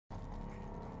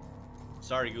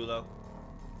Sorry, GULO.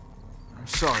 I'm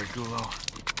sorry, GULO.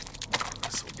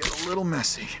 This will get a little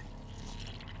messy.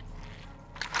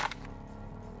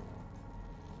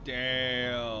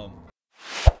 Damn.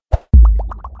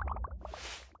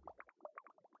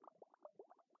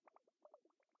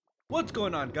 What's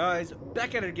going on, guys?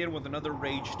 Back at it again with another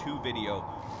Rage 2 video.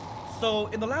 So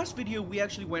in the last video we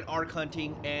actually went arc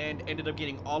hunting and ended up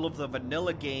getting all of the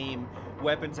vanilla game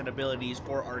weapons and abilities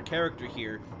for our character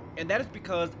here. And that is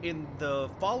because in the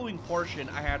following portion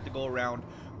I had to go around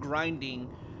grinding,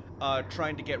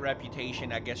 trying to get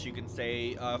reputation, I guess you can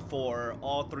say, for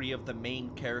all three of the main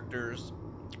characters.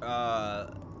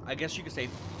 I guess you could say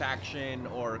faction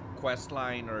or quest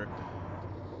line or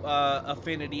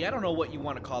affinity. I don't know what you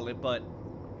want to call it, but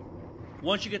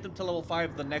once you get them to level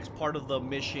 5, the next part of the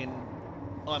mission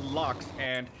unlocks.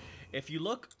 And if you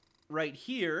look right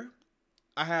here,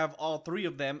 I have all three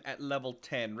of them at level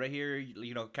 10. Right here,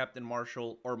 you know, Captain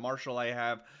Marshall, or Marshall, I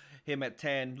have him at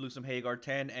 10, Lucem Hagar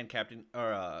 10, and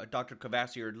Dr.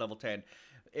 Cavassier level 10.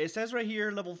 It says right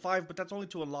here level 5, but that's only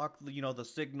to unlock, you know, the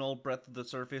signal, breadth of the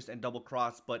surface, and double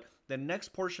cross. But the next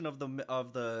portion of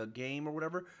the game or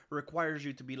whatever requires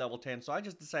you to be level 10. So I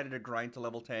just decided to grind to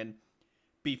level 10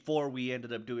 before we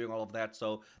ended up doing all of that.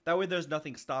 So that way there's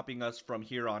nothing stopping us from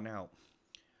here on out.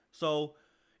 So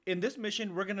in this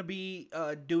mission, we're gonna be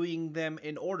doing them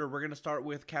in order. We're gonna start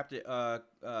with Captain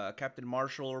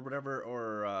Marshall or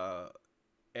whatever,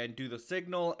 and do the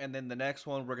signal, and then the next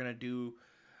one we're gonna do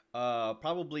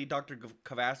probably Dr.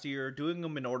 Cavassier, doing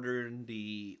them in order, in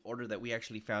the order that we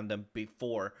actually found them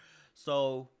before.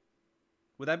 So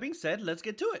with that being said, let's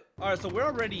get to it. All right, so we're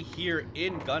already here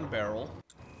in Gun Barrel.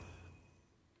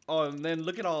 Oh, and then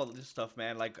look at all this stuff,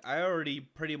 man. Like, I already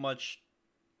pretty much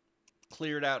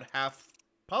cleared out half,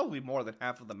 probably more than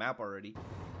half of the map already.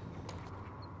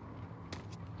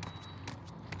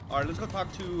 All right, let's go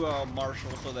talk to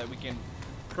Marshall so that we can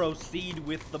proceed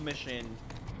with the mission.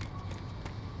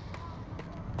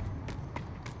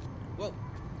 Whoa.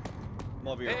 I'm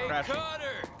over here crashing.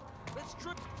 Carter! Let's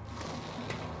trip.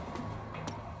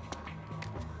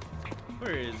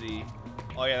 Where is he?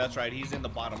 Oh yeah, that's right. He's in the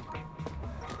bottom.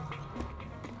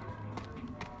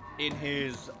 In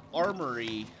his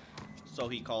armory, so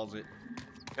he calls it.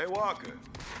 Hey Walker,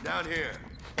 down here.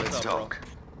 What's Let's up, talk.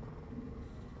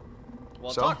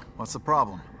 Well, So, talk. what's the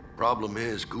problem? Problem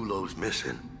is GULO's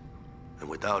missing. And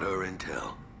without her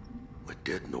intel, we're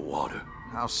dead in the water.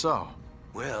 How so?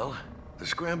 Well, the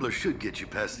scrambler should get you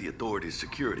past the authorities'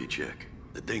 security check.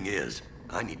 The thing is,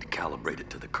 I need to calibrate it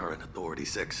to the current authority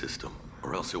sec system,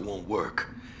 or else it won't work.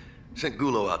 Sent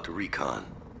GULO out to recon,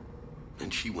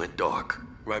 and she went dark.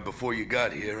 Right before you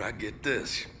got here, I get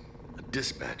this. A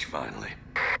dispatch, finally.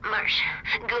 Marsh,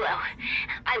 GULO,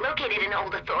 I located an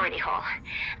old authority hall.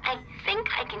 I think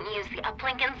I can use the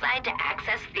uplink inside to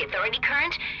access the authority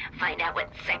current, find out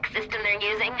what sec system they're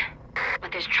using.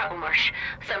 But there's trouble, Marsh.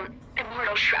 Some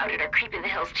immortal shrouded are creeping the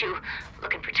hills too,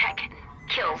 looking for tech and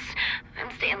kills. I'm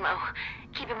staying low,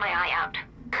 keeping my eye out.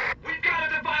 We've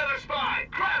got a defiler spy!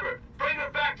 Grab her! Bring her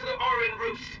back to the Orin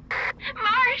Roost!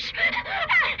 Marsh!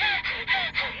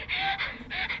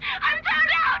 I'm found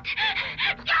out!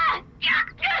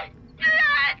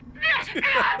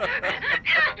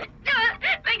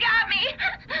 They got me!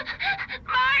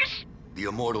 Marsh! The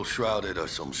immortal shrouded are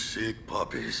some sick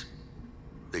puppies.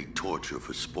 They torture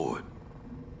for sport.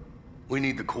 We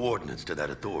need the coordinates to that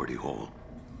authority hole.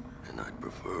 And I'd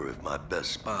prefer if my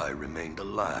best spy remained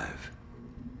alive.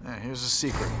 Hey, here's a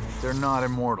secret. They're not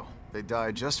immortal. They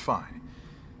die just fine.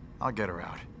 I'll get her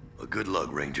out. Well, good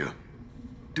luck, Ranger.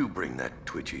 Do bring that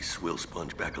twitchy swill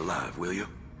sponge back alive, will you?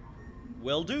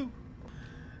 Will do.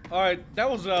 Alright, that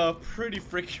was pretty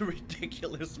freaking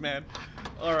ridiculous, man.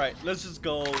 Alright, let's just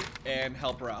go and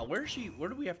help her out. Where is she? Where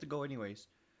do we have to go anyways?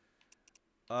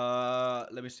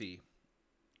 Let me see.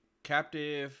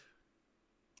 Captive.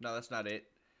 No, that's not it.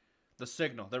 The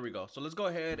signal. There we go. So let's go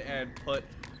ahead and put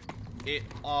it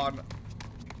on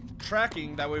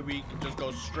tracking. That way we can just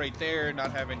go straight there,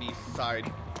 not have any side.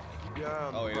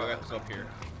 Yeah, Oh, yeah, we have to go up here.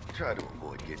 Try to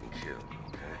avoid getting killed,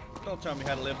 okay? Don't tell me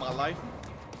how to live my life.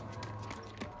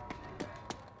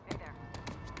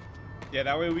 Yeah,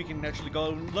 that way we can actually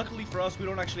go. Luckily for us, we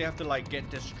don't actually have to like get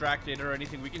distracted or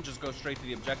anything. We can just go straight to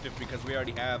the objective because we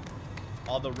already have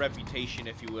all the reputation,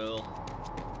 if you will,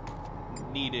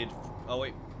 needed. Oh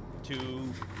wait, to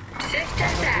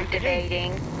Systems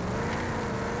activating.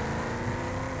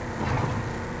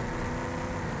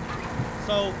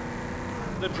 So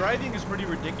the driving is pretty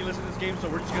ridiculous in this game, so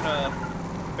we're just gonna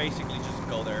basically just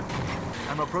go there.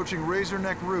 I'm approaching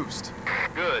Razorneck Roost.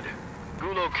 Good.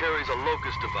 GULO carries a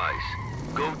locust device.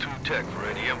 Go-to tech for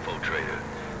any infiltrator.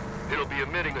 It'll be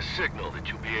emitting a signal that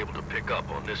you'll be able to pick up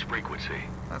on this frequency.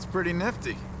 That's pretty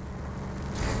nifty.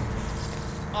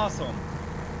 Awesome.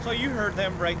 So you heard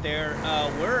them right there.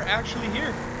 We're actually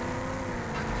here.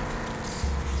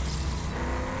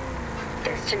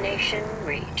 Destination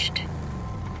reached.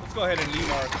 Let's go ahead and leave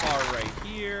our car right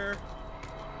here.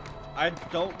 I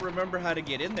don't remember how to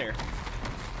get in there.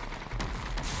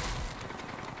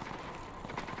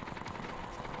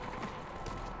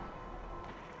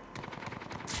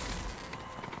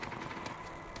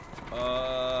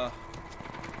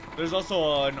 There's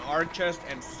also an art chest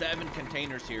and 7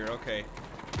 containers here. Okay.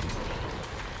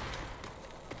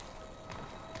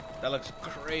 That looks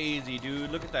crazy, dude.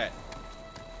 Look at that.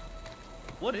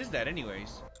 What is that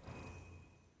anyways?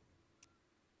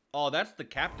 Oh, that's the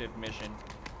captive mission.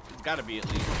 It's gotta be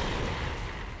at least.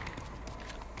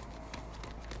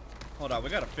 Hold on, we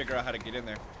gotta figure out how to get in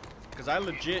there. Because I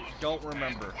legit don't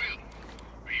remember.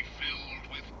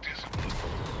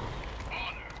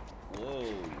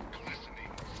 Whoa.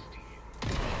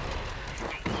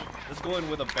 Let's go in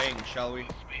with a bang, shall we?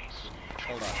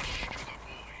 Hold on.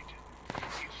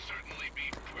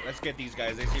 Let's get these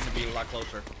guys. They seem to be a lot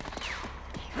closer.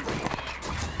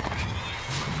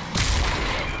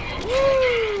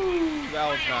 Woo! That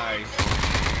was nice.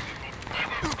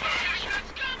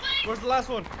 Where's the last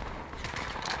one?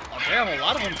 Oh, damn, a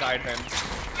lot of them died then.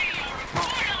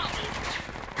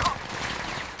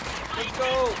 Let's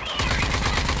go!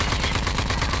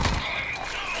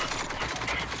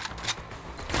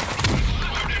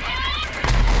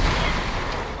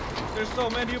 There's so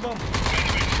many of them.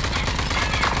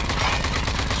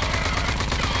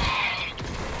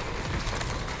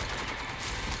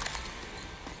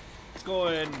 Let's go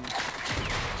and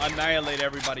annihilate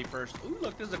everybody first. Ooh,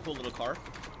 look, this is a cool little car.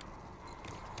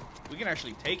 We can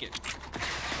actually take it.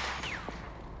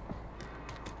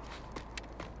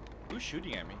 Who's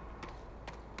shooting at me?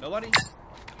 Nobody?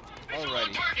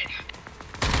 Alrighty.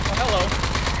 Oh, hello.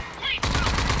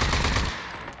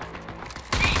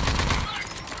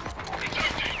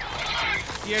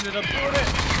 He ended up doing it.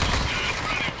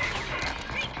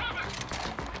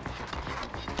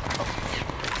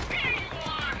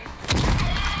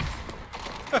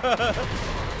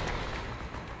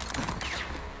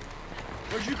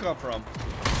 Where'd you come from?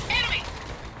 Enemy.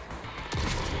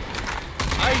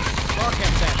 I suck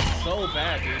at that so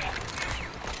bad, dude.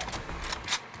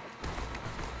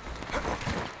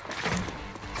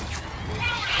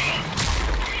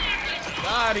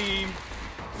 Got him.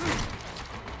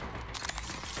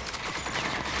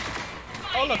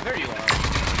 Oh, look, there you are.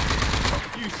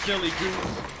 You silly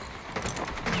goose.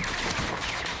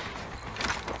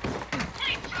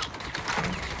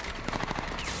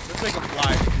 Let's make him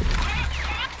fly.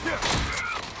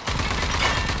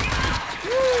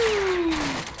 Woo!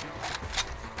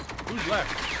 Who's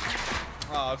left?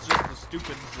 Oh, it's just the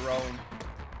stupid drone.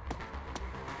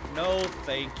 No,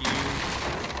 thank you.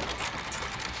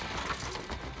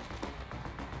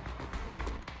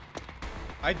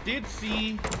 I did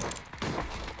see...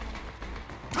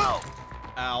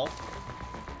 Ow.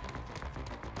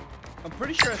 I'm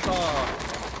pretty sure I saw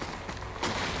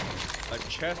a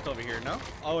chest over here, no?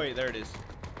 Oh wait, there it is.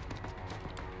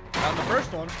 Not the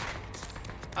first one.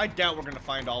 I doubt we're gonna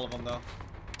find all of them though.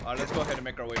 Let's go ahead and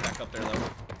make our way back up there though.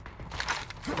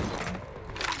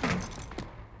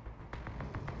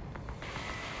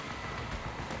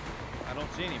 I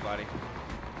don't see anybody.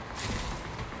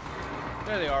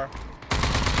 There they are.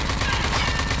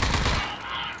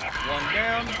 One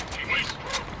down.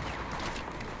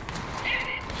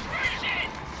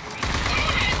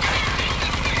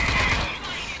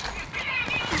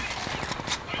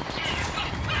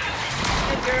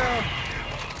 Get down.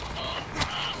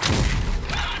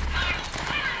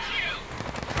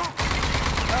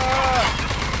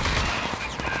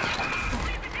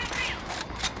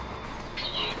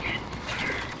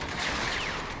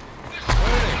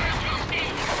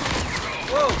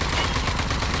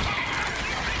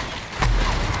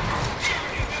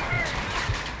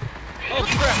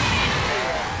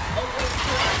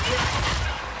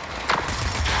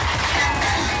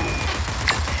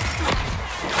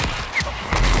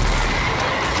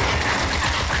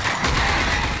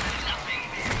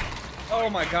 Oh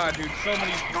my god, dude, so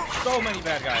many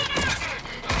bad guys.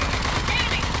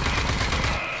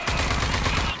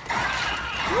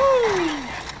 Woo!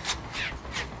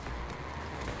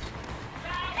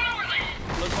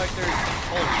 Looks like there's,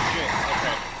 holy shit,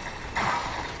 okay.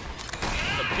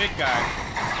 The big guy.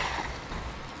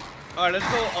 Alright, let's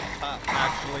go up top,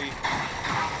 actually.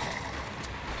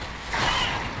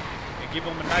 And give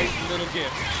him a nice little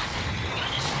gift.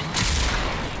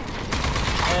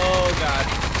 Oh god.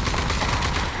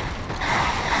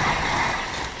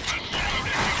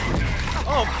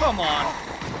 Come on.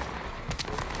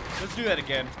 Let's do that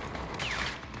again.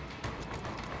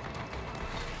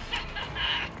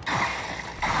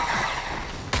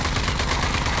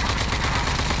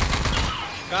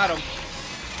 Got him.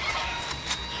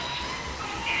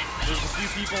 There's a few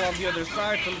people on the other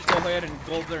side, so let's go ahead and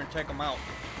go over there and take them out.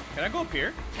 Can I go up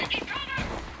here?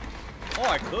 Oh,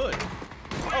 I could.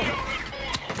 Oh.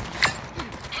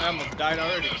 I almost died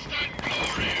already.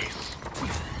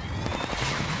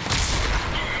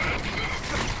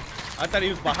 I thought he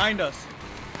was behind us.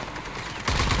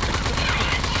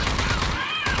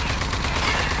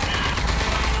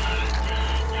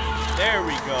 There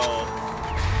we go.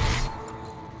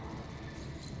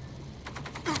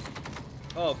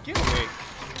 Oh, get away.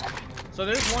 So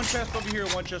there's one chest over here,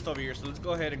 one chest over here. So let's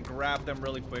go ahead and grab them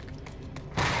really quick.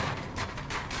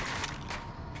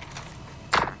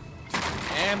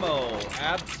 Ammo.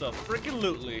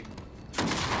 Abso-freaking-lutely.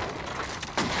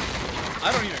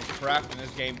 I don't even craft in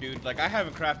this game, dude. Like, I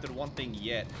haven't crafted one thing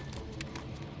yet.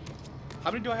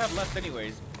 How many do I have left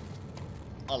anyways?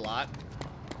 A lot.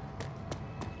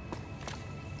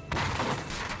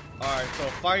 Alright, so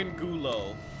find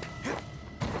GULO.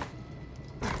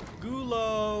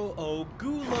 GULO, oh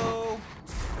GULO,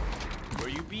 where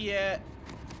you be at?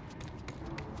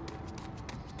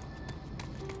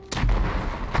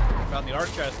 Found the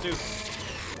arc chest too.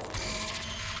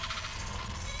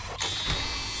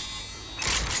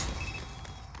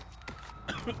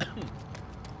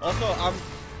 Also, I'm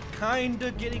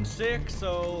kinda getting sick,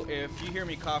 so if you hear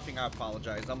me coughing, I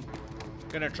apologize. I'm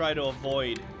gonna try to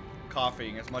avoid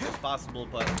coughing as much as possible,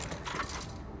 but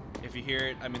if you hear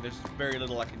it, I mean, there's very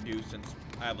little I can do since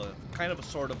I have a kind of a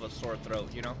sort of a sore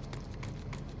throat, you know?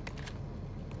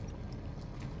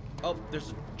 Oh,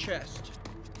 there's a chest.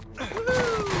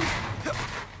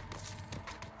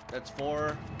 That's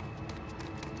 4.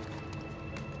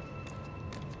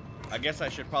 I guess I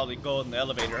should probably go in the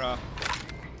elevator, huh?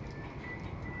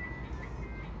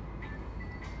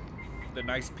 The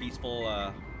nice,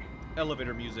 peaceful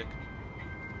elevator music.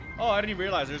 Oh, I didn't even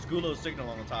realize there's GULO's signal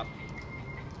on the top.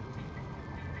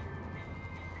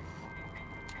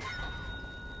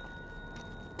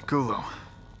 GULO.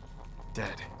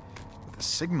 Dead. But the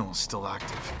signal is still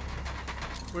active.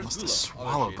 Where's Must GULO? have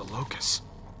swallowed the locust.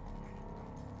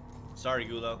 Sorry,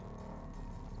 GULO.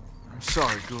 I'm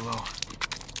sorry, GULO.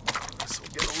 This will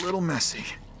get a little messy.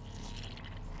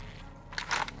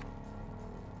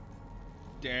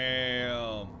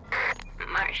 Damn.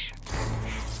 Marsh.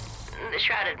 The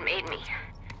shroud had made me.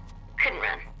 Couldn't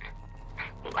run.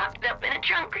 Locked up in a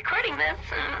trunk recording this.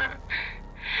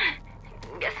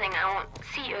 Guessing I won't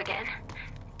see you again.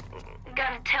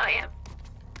 Gotta tell you,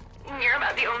 you're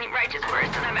about the only righteous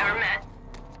person I've ever met.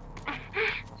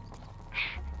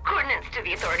 Coordinates to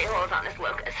the authority holes on this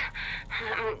locus.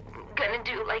 I'm gonna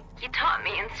do like you taught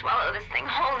me and swallow this thing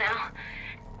whole now.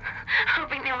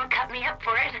 Hoping they won't cut me up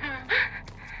for it.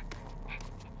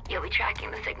 You'll be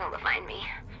tracking the signal to find me,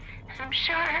 I'm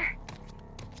sure.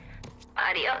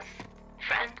 Adios,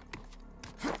 friend.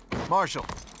 Marshal,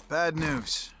 bad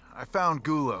news. I found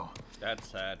GULO. That's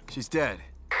sad. She's dead.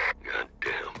 God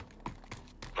damn.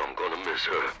 I'm gonna miss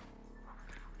her.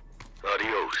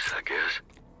 Adios, I guess.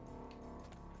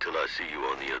 Till I see you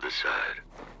on the other side,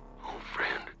 old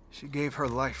friend. She gave her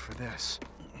life for this.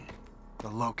 The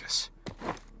locust.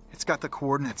 It's got the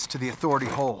coordinates to the authority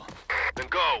hole. Then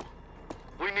go.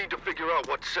 We need to figure out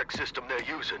what sex system they're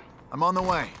using. I'm on the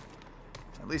way.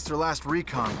 At least her last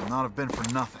recon will not have been for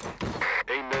nothing.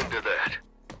 Amen to that.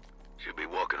 She'll be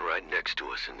walking right next to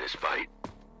us in this fight.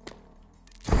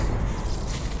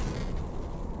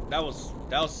 That was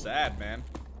sad, man.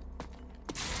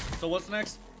 So what's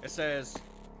next? It says,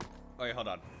 oh wait, hold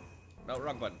on. No,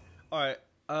 wrong button. All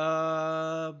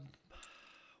right.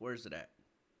 Where's it at?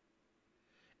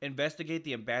 Investigate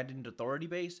the abandoned authority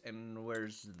base, and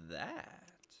where's that?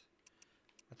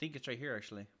 I think it's right here,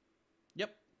 actually.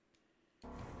 Yep.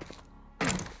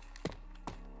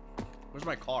 Where's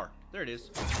my car? There it is.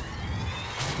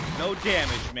 No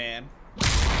damage, man.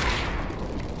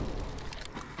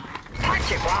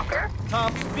 Watch it, Walker.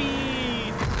 Top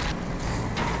speed.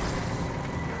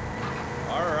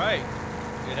 All right.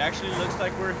 It actually looks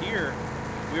like we're here.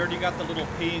 We already got the little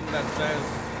ping that says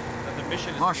that the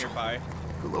mission is Marshal, nearby.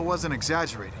 GULO wasn't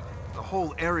exaggerating. The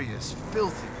whole area is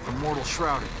filthy with mortal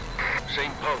shrouded.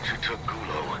 Same punks who took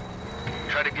GULO.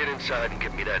 Try to get inside and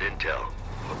get me that intel.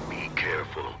 But be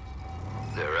careful.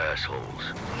 They're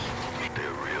assholes.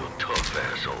 They're real tough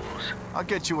assholes. I'll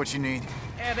get you what you need.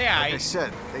 Yeah, they Like I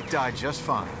said, they died just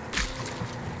fine.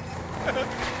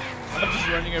 I'm just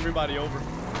running everybody over.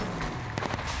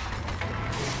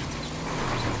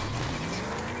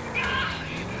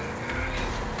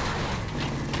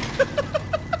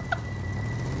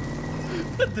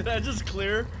 Did I just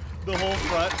clear the whole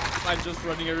front? I'm just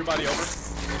running everybody over.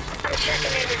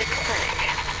 Checking into the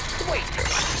clinic. Wait for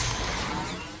me.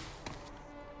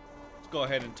 Let's go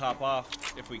ahead and top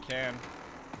off if we can.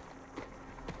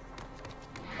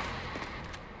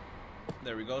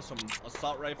 There we go, some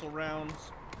assault rifle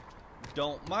rounds.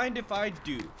 Don't mind if I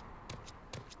do.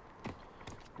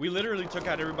 We literally took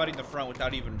out everybody in the front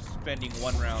without even spending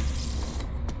one round.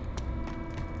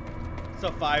 It's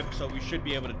a 5, so we should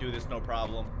be able to do this no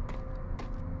problem.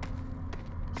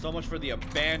 So much for the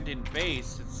abandoned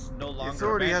base. It's no longer The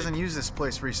Authority abandoned. hasn't used this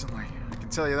place recently. I can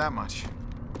tell you that much.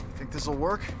 Think this'll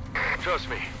work? Trust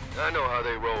me, I know how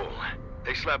they roll.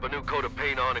 They slap a new coat of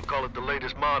paint on and call it the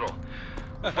latest model.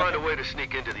 We'll find a way to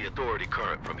sneak into the Authority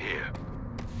current from here.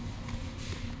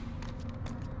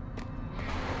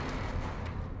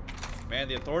 Man,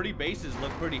 the Authority bases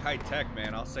look pretty high-tech,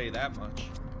 man. I'll say that much.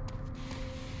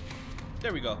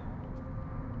 There we go.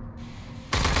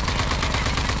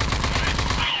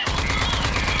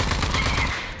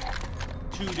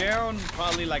 Two down,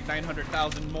 probably like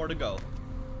 900,000 more to go.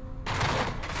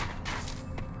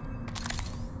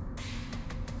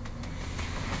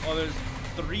 Oh, there's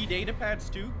 3 data pads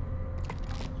too.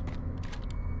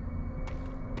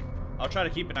 I'll try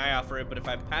to keep an eye out for it, but if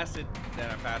I pass it,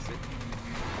 then I pass it.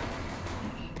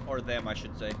 Or them, I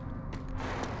should say.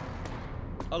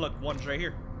 Oh look, one's right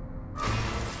here.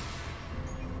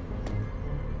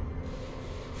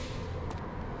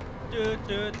 I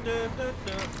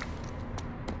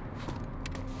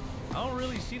don't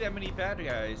really see that many bad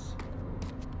guys.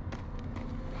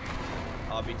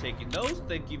 I'll be taking those,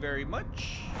 thank you very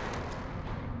much.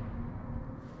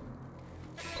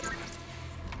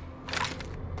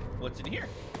 What's in here?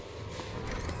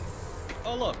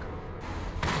 Oh look,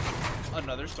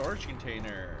 another storage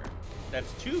container.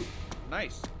 That's 2.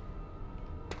 Nice.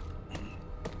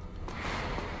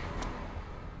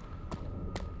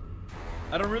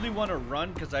 I don't really want to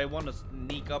run because I want to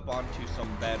sneak up onto some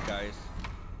bad guys.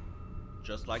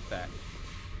 Just like that.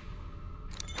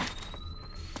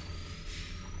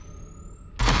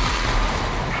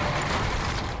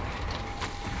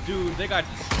 Dude, they got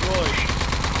destroyed.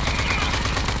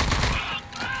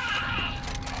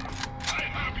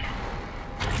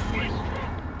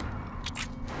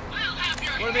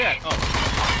 Where are they at? Oh.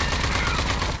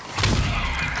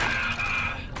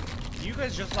 You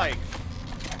guys just like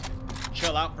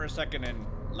chill out for a second and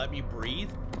let me breathe?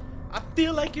 I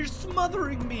feel like you're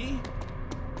smothering me.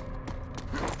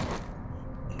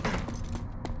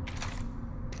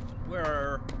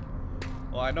 Where?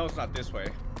 Well, I know it's not this way.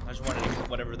 I just wanted to get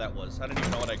whatever that was. I didn't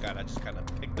even know what I got. I just kind of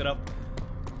picked it up.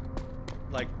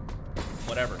 Like,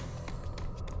 whatever.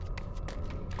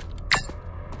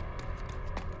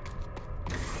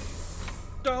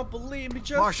 Don't believe me,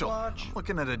 just Marshall, watch.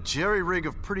 looking at a jerry-rig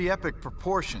of pretty epic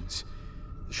proportions.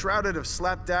 The Shrouded have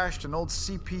slapdashed an old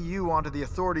CPU onto the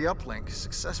Authority uplink,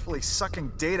 successfully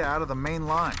sucking data out of the main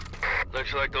line.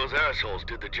 Looks like those assholes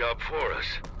did the job for us.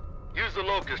 Use the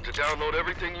Locust to download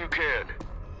everything you can.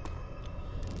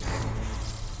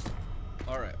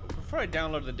 Alright, before I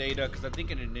download the data, because I think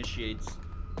it initiates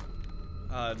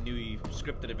new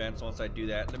scripted events once I do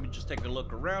that, let me just take a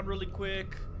look around really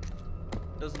quick.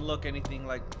 Doesn't look anything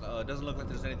like, doesn't look like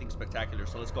there's anything spectacular,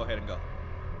 so let's go ahead and go.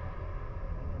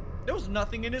 There was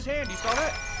nothing in his hand, you saw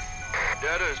that?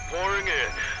 Data is pouring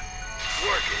in.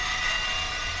 Working.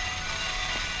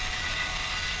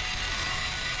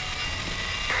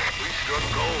 We struck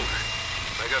gold.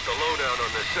 I got the lowdown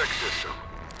on the sex system.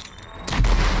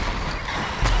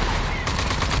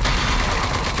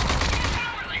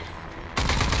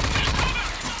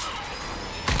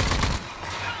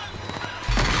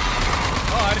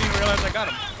 Oh, I didn't even realize I got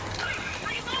him.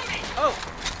 Oh!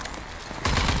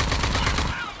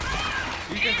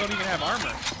 These guys don't even have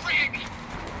armor.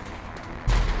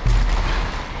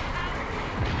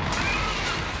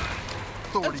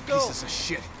 Authority Let's go. pieces of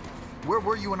shit. Where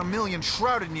were you when a million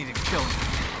Shrouded needed killing?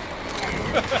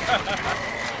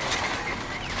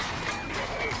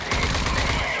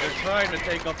 They're trying to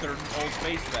take up their old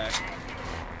base back.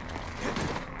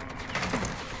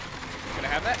 Can I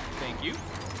have that? Thank you.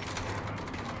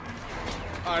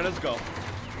 Alright, let's go.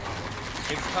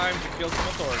 It's time to kill some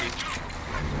Authority.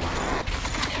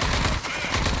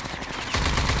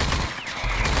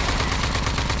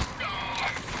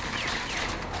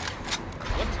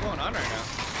 What's going on right now?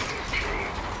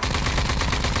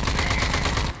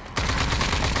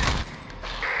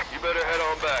 You better head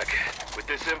on back. With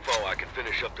this info, I can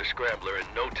finish up the Scrambler in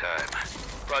no time.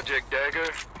 Project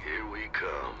Dagger, here we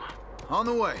come. On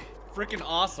the way. Freaking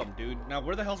awesome, dude. Now,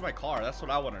 where the hell's my car? That's what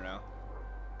I want to know.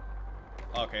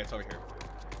 Okay, it's over here.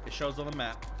 It shows on the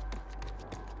map.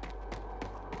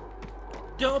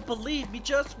 Don't believe me,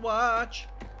 just watch.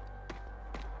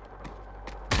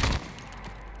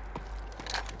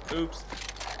 Oops.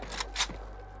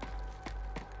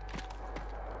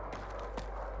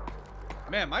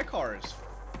 Man, my car is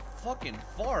fucking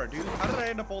far, dude. How did I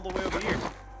end up all the way over here?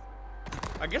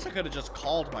 I guess I could have just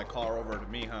called my car over to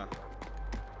me, huh?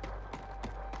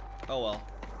 Oh well.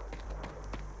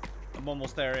 I'm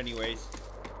almost there anyways.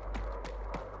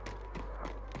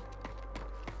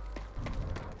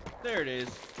 There it is.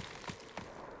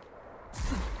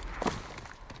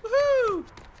 Woohoo!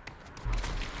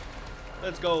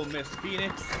 Let's go, Miss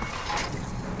Phoenix.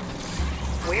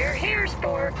 We're here,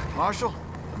 sport. Marshal,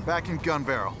 I'm back in gun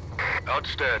barrel.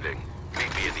 Outstanding.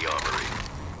 Meet me in the armory.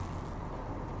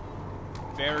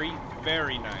 Very,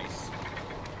 very nice.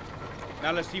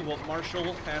 Now let's see what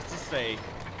Marshall has to say.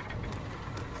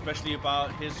 Especially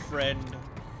about his friend,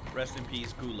 rest in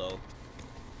peace, GULO.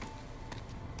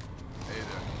 Hey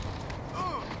there.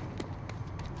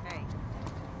 Hey.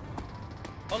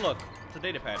 Oh look, it's a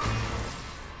data pad.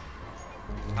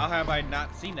 How have I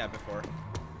not seen that before?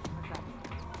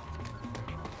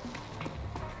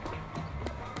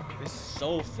 It's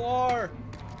so far!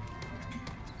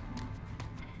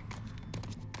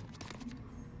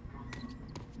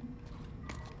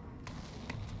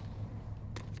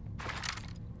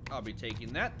 I'll be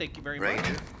taking that, thank you very much.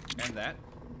 Ranger. And that.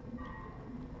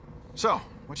 So,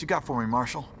 what you got for me,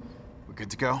 Marshal? We good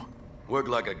to go? Worked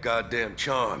like a goddamn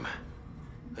charm.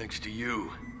 Thanks to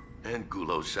you and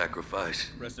GULO's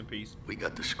sacrifice, Rest in peace. we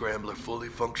got the scrambler fully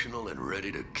functional and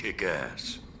ready to kick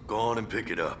ass. Go on and pick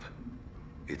it up.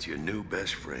 It's your new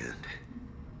best friend.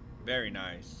 Very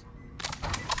nice.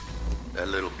 That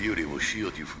little beauty will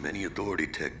shield you from any authority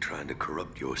tech trying to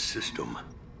corrupt your system.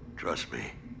 Trust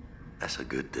me, that's a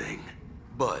good thing.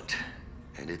 But,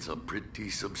 and it's a pretty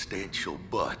substantial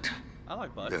but, I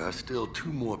like butts. there are still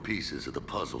 2 more pieces of the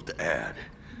puzzle to add.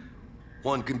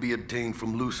 One can be obtained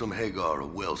from Lusum Hagar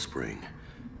of Wellspring,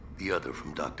 the other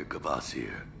from Dr.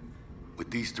 Kvassir. With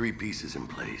these 3 pieces in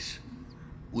place,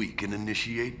 we can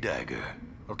initiate Dagger.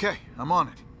 Okay, I'm on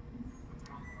it.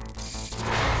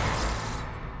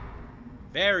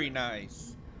 Very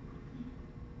nice.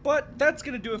 But that's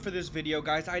gonna do it for this video,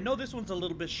 guys. I know this one's a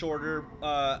little bit shorter.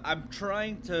 I'm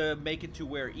trying to make it to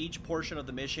where each portion of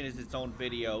the mission is its own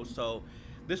video, so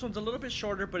this one's a little bit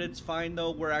shorter, but it's fine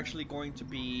though. We're actually going to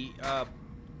be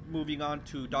moving on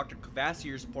to Dr.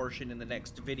 Kvassir's portion in the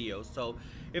next video. So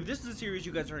if this is a series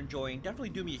you guys are enjoying, definitely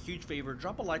do me a huge favor.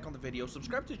 Drop a like on the video.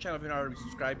 Subscribe to the channel if you're not already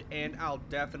subscribed. And I'll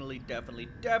definitely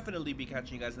be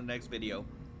catching you guys in the next video.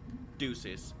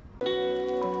 Deuces.